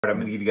I'm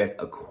going to give you guys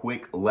a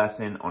quick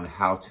lesson on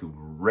how to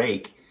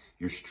rake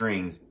your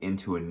strings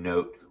into a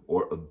note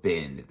or a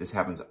bend. This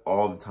happens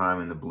all the time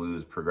in the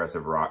blues,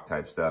 progressive rock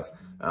type stuff.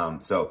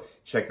 So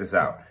check this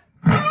out.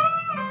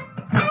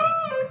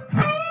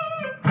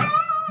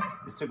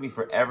 This took me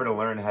forever to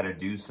learn how to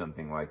do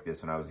something like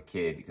this when I was a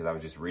kid, because I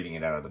was just reading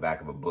it out of the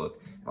back of a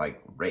book.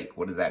 Like, rake,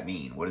 what does that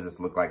mean? What does this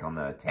look like on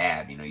the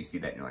tab? You know, you see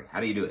that and you're like, how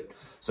do you do it?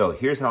 So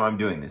here's how I'm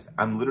doing this.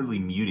 I'm literally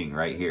muting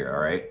right here,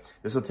 all right?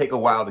 This will take a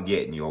while to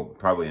get, and you'll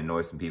probably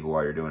annoy some people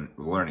while you're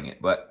learning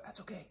it, but that's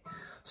okay.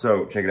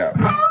 So check it out.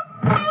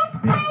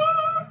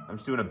 I'm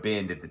just doing a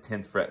bend at the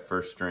 10th fret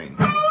first string.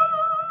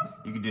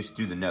 You can just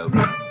do the note.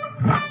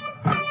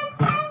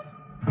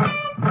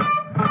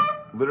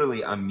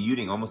 Literally, I'm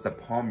muting, almost a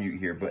palm mute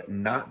here, but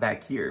not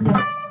back here,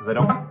 because I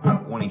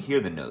don't want to hear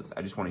the notes.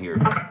 I just want to hear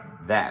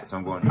that. So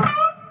I'm going,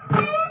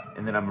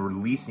 and then I'm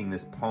releasing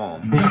this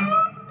palm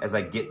as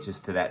I get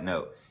just to that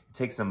note. It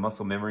takes some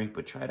muscle memory,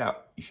 but try it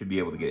out. You should be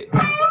able to get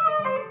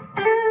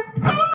it.